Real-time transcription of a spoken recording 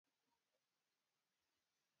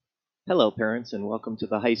Hello, parents, and welcome to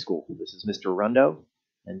the high school. This is Mr. Rundo,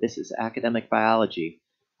 and this is academic biology.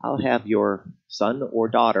 I'll have your son or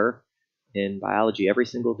daughter in biology every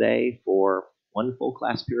single day for one full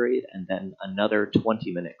class period and then another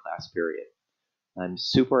 20-minute class period. I'm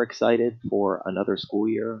super excited for another school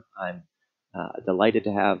year. I'm delighted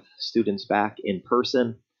to have students back in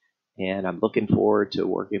person, and I'm looking forward to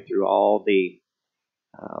working through all the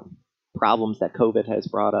problems that COVID has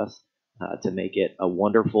brought us to make it a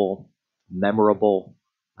wonderful, memorable,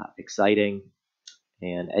 exciting,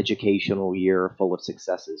 and educational year full of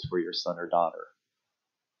successes for your son or daughter.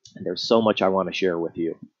 And there's so much I want to share with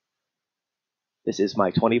you. This is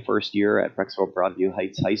my 21st year at Brecksville Broadview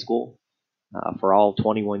Heights High School. For all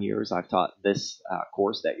 21 years, I've taught this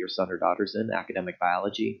course that your son or daughter's in, academic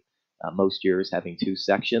biology, most years having two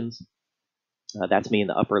sections. That's me in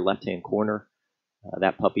the upper left-hand corner.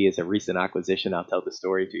 That puppy is a recent acquisition. I'll tell the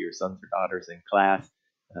story to your sons or daughters in class.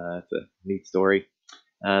 It's a neat story.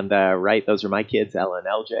 And right, those are my kids, Ella and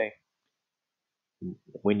LJ.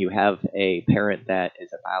 When you have a parent that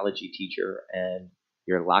is a biology teacher and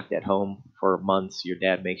you're locked at home for months, your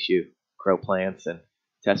dad makes you grow plants and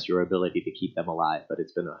test your ability to keep them alive. But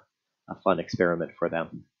it's been a fun experiment for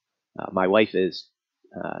them. My wife is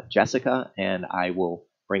Jessica, and I will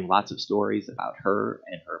bring lots of stories about her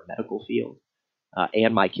and her medical field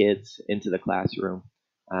and my kids into the classroom.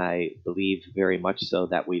 I believe very much so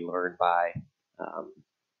that we learn by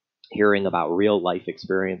hearing about real life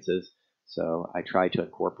experiences. So I try to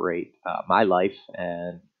incorporate my life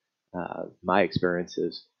and my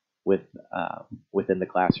experiences within the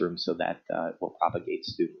classroom so that it will propagate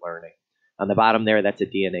student learning. On the bottom there, that's a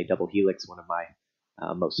DNA double helix, one of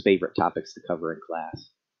my most favorite topics to cover in class.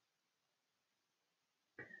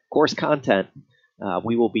 Course content.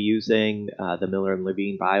 We will be using the Miller and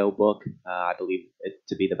Levine bio book. I believe it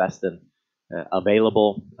to be the best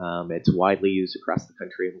available. It's widely used across the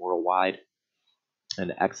country and worldwide.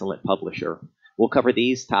 An excellent publisher. We'll cover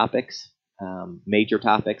these topics, major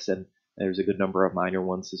topics, and there's a good number of minor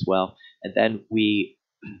ones as well. And then we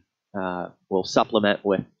will supplement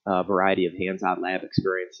with a variety of hands-on lab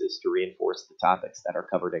experiences to reinforce the topics that are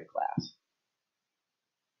covered in class.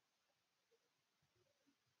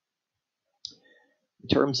 In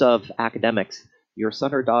terms of academics, your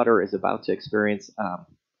son or daughter is about to experience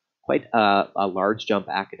quite a large jump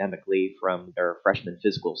academically from their freshman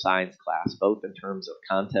physical science class, both in terms of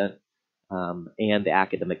content and the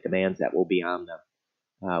academic demands that will be on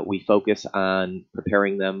them. We focus on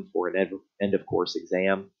preparing them for an end-of-course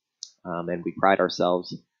exam, and we pride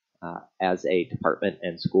ourselves as a department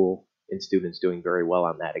and school in students doing very well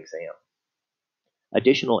on that exam.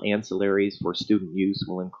 Additional ancillaries for student use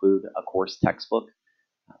will include a course textbook.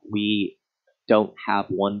 We don't have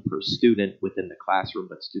one per student within the classroom,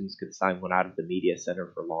 but students can sign one out of the Media Center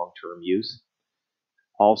for long-term use.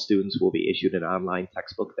 All students will be issued an online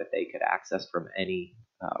textbook that they could access from any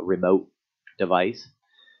remote device.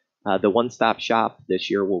 The one-stop shop this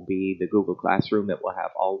year will be the Google Classroom. It will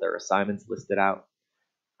have all their assignments listed out.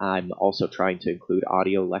 I'm also trying to include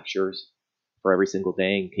audio lectures for every single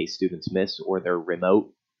day in case students miss or they're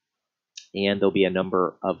remote. And there'll be a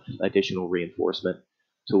number of additional reinforcement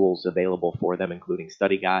tools available for them, including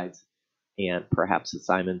study guides and perhaps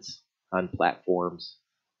assignments on platforms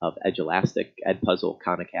of Edulastic, Edpuzzle,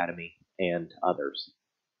 Khan Academy, and others.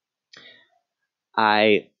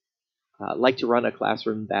 I like to run a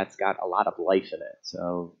classroom that's got a lot of life in it.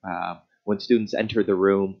 So when students enter the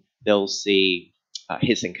room, they'll see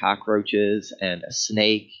hissing cockroaches and a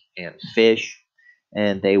snake and fish,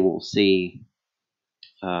 and they will see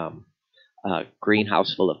a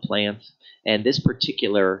greenhouse full of plants. And this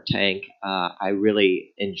particular tank, I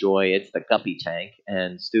really enjoy. It's the guppy tank,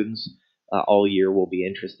 and students all year will be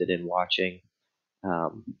interested in watching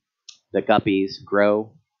the guppies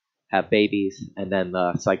grow, have babies, and then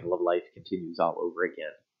the cycle of life continues all over again.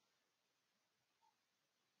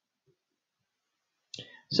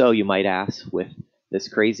 So you might ask, with this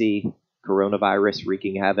crazy coronavirus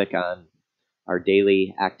wreaking havoc on our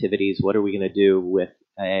daily activities, what are we going to do with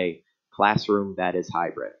a classroom that is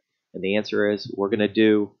hybrid? And the answer is we're going to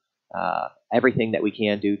do everything that we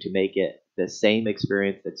can do to make it the same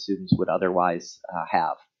experience that students would otherwise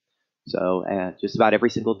have. So just about every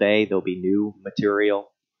single day, there'll be new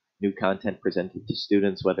material, new content presented to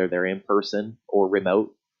students, whether they're in person or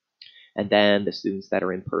remote. And then the students that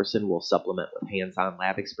are in person will supplement with hands-on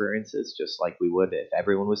lab experiences, just like we would if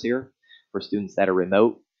everyone was here. For students that are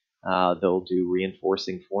remote, they'll do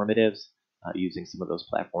reinforcing formatives using some of those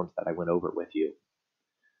platforms that I went over with you.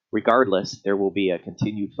 Regardless, there will be a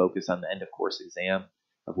continued focus on the end-of-course exam,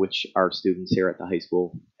 of which our students here at the high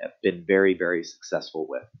school have been very, very successful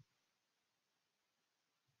with.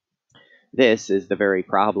 this is the very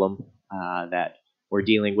problem that we're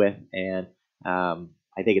dealing with, and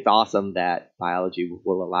I think it's awesome that biology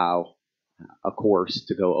will allow a course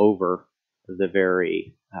to go over the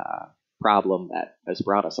very problem that has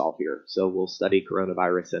brought us all here. So we'll study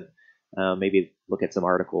coronavirus and maybe look at some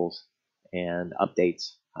articles and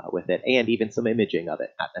updates with it, and even some imaging of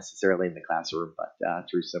it, not necessarily in the classroom, but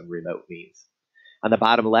through some remote means. On the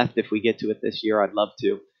bottom left, if we get to it this year, I'd love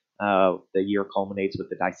to. The year culminates with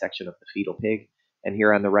the dissection of the fetal pig. And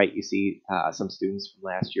here on the right, you see some students from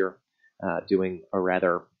last year doing a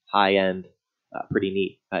rather high-end, pretty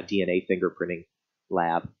neat DNA fingerprinting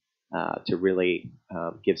lab to really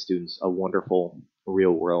give students a wonderful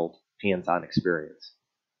real-world hands-on experience.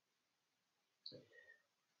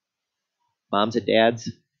 Moms and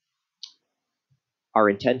dads, our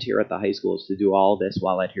intent here at the high school is to do all this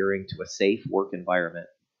while adhering to a safe work environment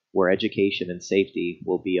where education and safety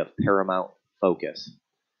will be of paramount focus.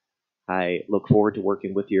 I look forward to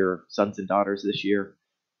working with your sons and daughters this year,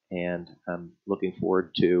 and I'm looking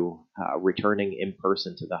forward to returning in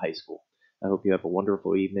person to the high school. I hope you have a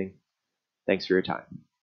wonderful evening. Thanks for your time.